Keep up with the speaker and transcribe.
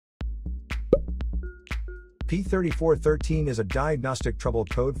P3413 is a diagnostic trouble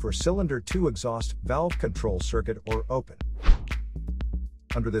code for cylinder 2 exhaust valve control circuit or open.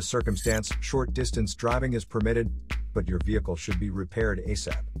 Under this circumstance, short-distance driving is permitted, but your vehicle should be repaired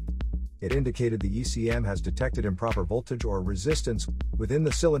ASAP. It indicated the ECM has detected improper voltage or resistance within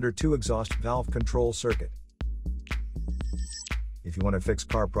the cylinder 2 exhaust valve control circuit. If you want to fix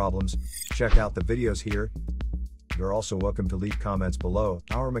car problems, check out the videos here. You're also welcome to leave comments below.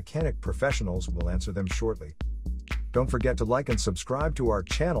 Our mechanic professionals will answer them shortly. Don't forget to like and subscribe to our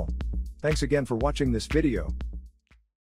channel. Thanks again for watching this video.